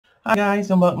Hi guys,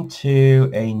 and welcome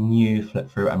to a new flip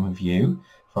through and review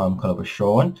from Colour with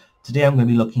Sean. Today I'm going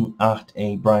to be looking at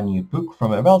a brand new book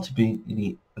from a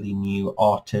relatively new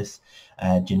artist,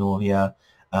 Jenoviya,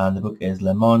 and the book is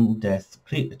Le Monde des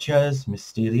Creatures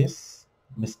Mystérieuses.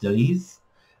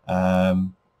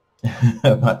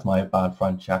 That's my bad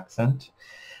French accent.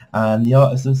 And the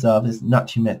artist himself is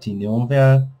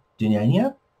Jenoviya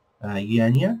Yenia.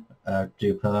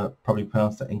 Probably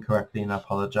pronounced that incorrectly, and I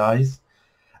apologise.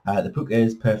 The book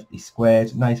is perfectly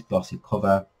squared, nice glossy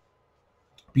cover,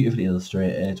 beautifully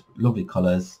illustrated, lovely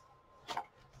colours.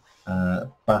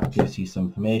 Back gives you some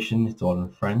information, it's all in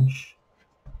French.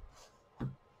 It's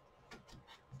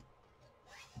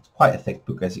quite a thick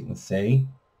book, as you can see.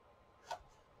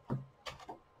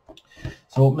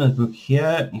 So open the book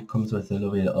here, it comes with a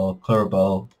lovely little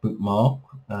colourable bookmark,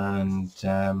 and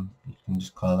you can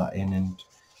just colour that in, and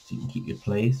so you can keep your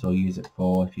place or use it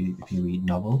for if you read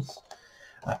novels.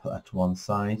 I put that to one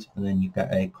side, and then you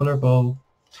get a colourable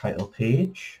title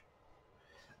page,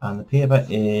 and the paper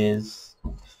is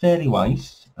fairly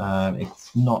white.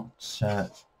 It's not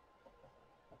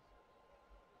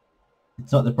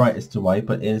the brightest of white,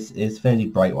 but is fairly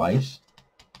bright white.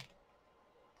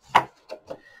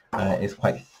 It's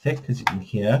quite thick, as you can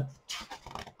hear,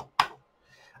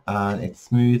 and it's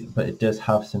smooth, but it does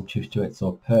have some tooth to it,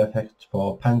 so perfect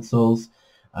for pencils.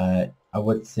 I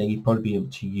would say you'd probably be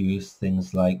able to use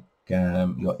things like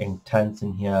your Inktense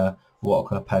in here,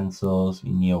 watercolor pencils,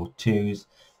 your Neo 2s.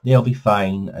 They'll be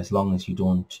fine as long as you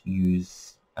don't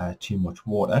use too much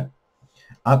water.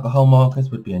 Alcohol markers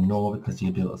would be a no, because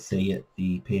you'll be able to see it.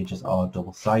 The pages are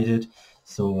double-sided,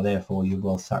 so therefore you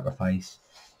will sacrifice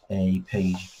a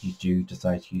page if you do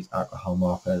decide to use alcohol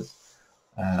markers.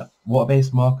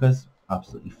 Water-based markers,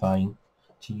 absolutely fine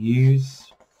to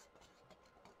use.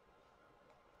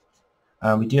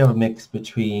 And we do have a mix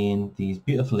between these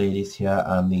beautiful ladies here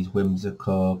and these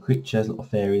whimsical creatures, little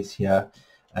fairies here.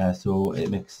 So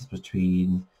it mixes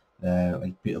between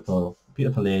like beautiful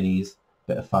ladies,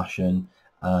 bit of fashion,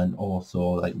 and also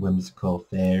like whimsical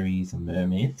fairies and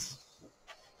mermaids.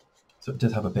 So it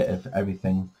does have a bit of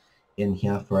everything in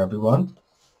here for everyone.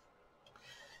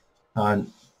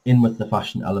 And in with the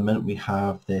fashion element, we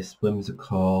have this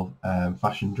whimsical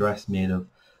fashion dress made of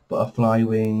butterfly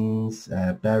wings,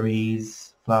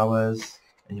 berries, flowers,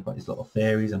 and you've got these little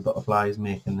fairies and butterflies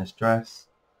making this dress.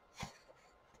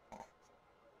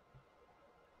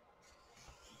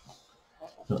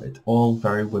 So it's all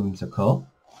very whimsical.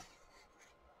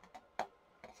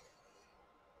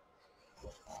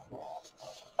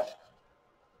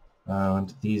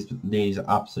 And these ladies are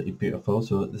absolutely beautiful,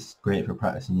 so this is great for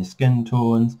practicing your skin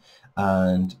tones,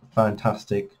 and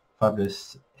fantastic,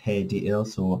 fabulous hair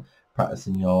details, so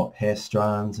practicing your hair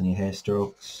strands and your hair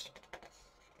strokes.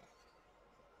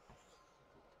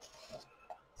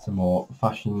 Some more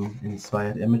fashion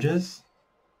inspired images.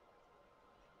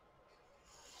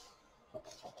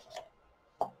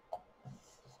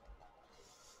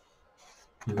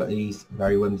 You've got these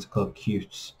very whimsical,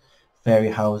 cute fairy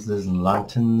houses and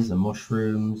lanterns and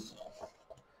mushrooms.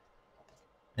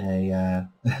 A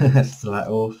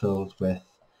stiletto filled with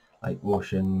like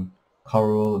ocean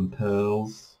coral and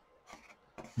pearls.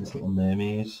 This little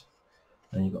mermaid.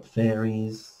 And you've got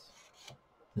fairies.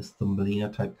 This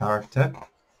Thumbelina type character.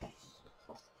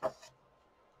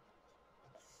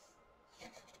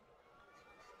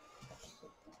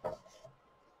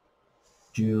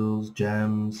 Jewels,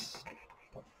 gems.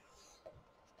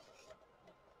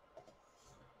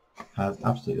 Has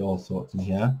absolutely all sorts in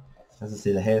here. As I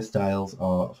say, the hairstyles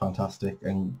are fantastic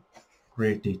and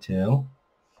great detail.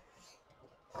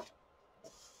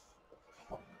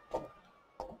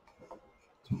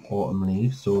 Some autumn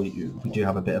leaves, so we do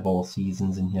have a bit of all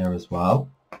seasons in here as well.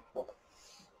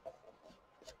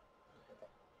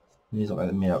 These look like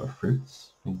they're made out of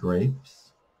fruits and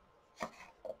grapes.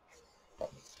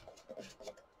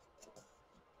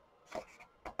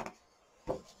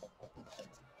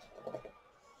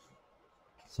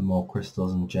 Some more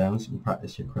crystals and gems. You can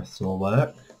practice your crystal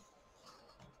work.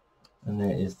 And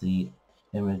there is the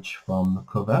image from the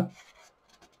cover.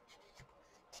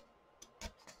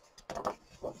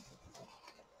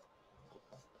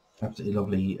 Absolutely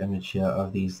lovely image here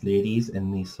of these ladies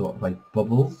in these sort of like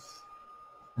bubbles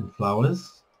and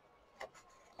flowers.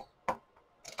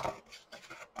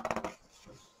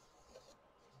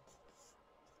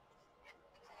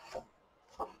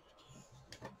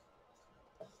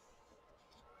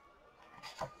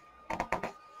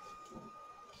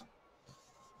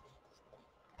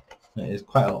 There's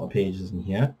quite a lot of pages in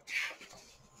here.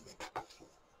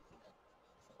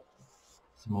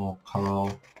 Some more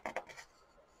coral.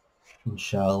 And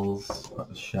shells, got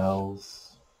the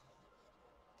shells,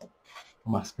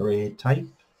 masquerade type,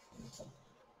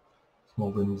 small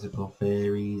whimsical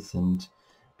fairies, and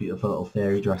beautiful little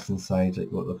fairy dress inside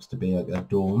like what looks to be like a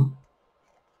dome.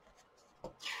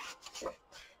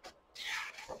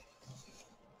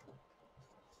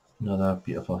 Another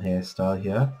beautiful hairstyle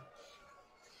here.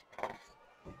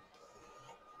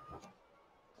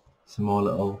 Some more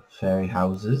little fairy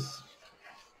houses.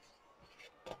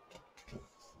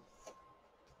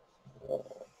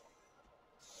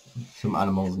 Some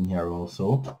animals in here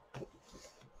also.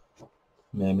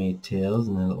 Mermaid tails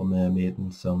and a little mermaid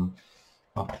and some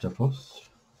octopus.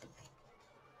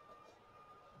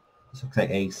 This looks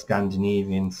like a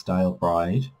Scandinavian style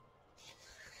bride.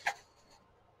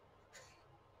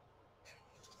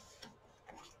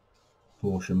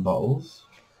 Potion bottles.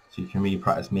 So you can really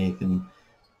practice making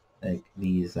like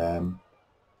these the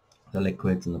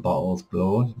liquids and the bottles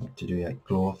glow to do like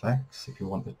glow effects if you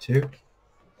wanted to.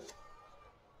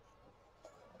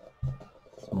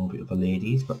 Some more beautiful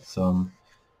ladies, got some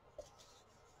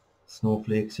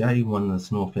snowflakes here. Even one of the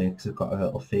snowflakes has got a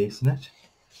little face in it.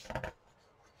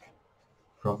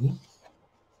 Froggy.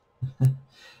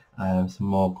 Some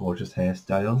more gorgeous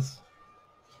hairstyles.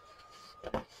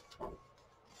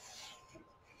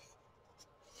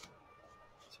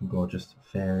 Some gorgeous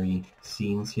fairy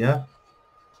scenes here.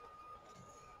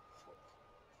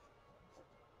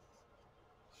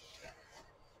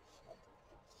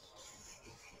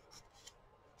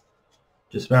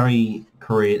 Just very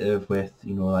creative with,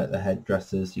 you know, like the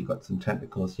headdresses. You've got some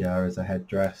tentacles here as a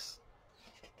headdress.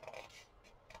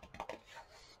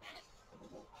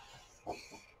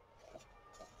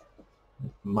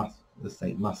 This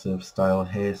like massive style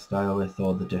hairstyle with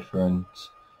all the different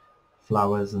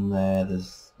flowers in there.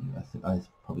 There's, I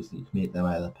probably you can make them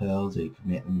out of the pearls, or you can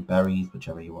make them berries,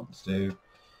 whichever you want to do.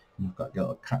 And you've got a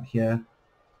little cat here.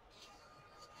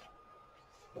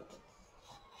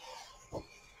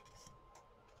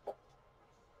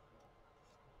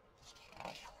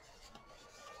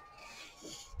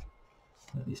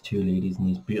 These two ladies in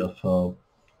these beautiful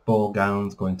ball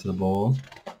gowns going to the ball.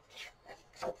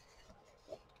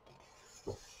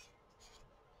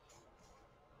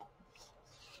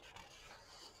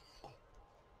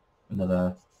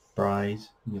 Another bride.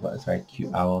 And you've got this very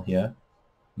cute owl here,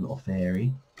 a little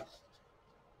fairy.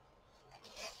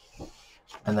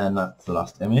 And then that's the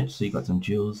last image. So you've got some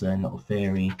jewels there, little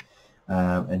fairy,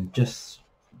 and just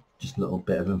a little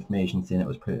bit of information saying it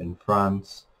was put in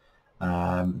France.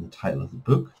 The title of the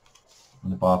book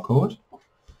and the barcode,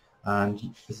 and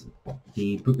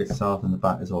the book itself in the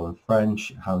back is all in French.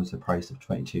 It has a price of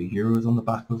 €22 on the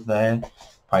back of there.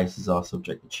 Prices are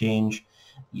subject to change.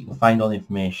 You can find all the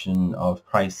information of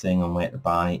pricing and where to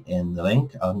buy in the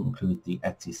link. I'll include the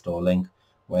Etsy store link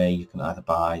where you can either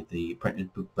buy the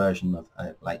printed book version of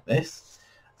like this,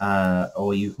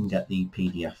 or you can get the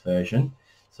PDF version.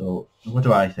 So what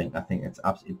do I think? I think it's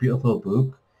absolutely beautiful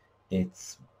book.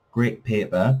 It's great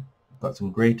paper, got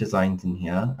some great designs in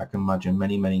here. I can imagine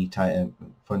many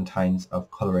fun times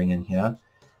of colouring in here,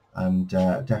 and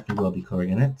definitely will be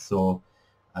colouring in it. So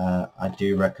I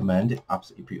do recommend it.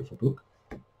 Absolutely beautiful book,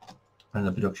 and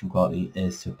the production quality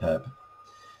is superb.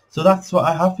 So that's what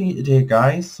I have for you today,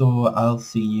 guys. So I'll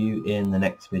see you in the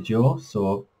next video.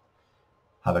 So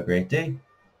have a great day.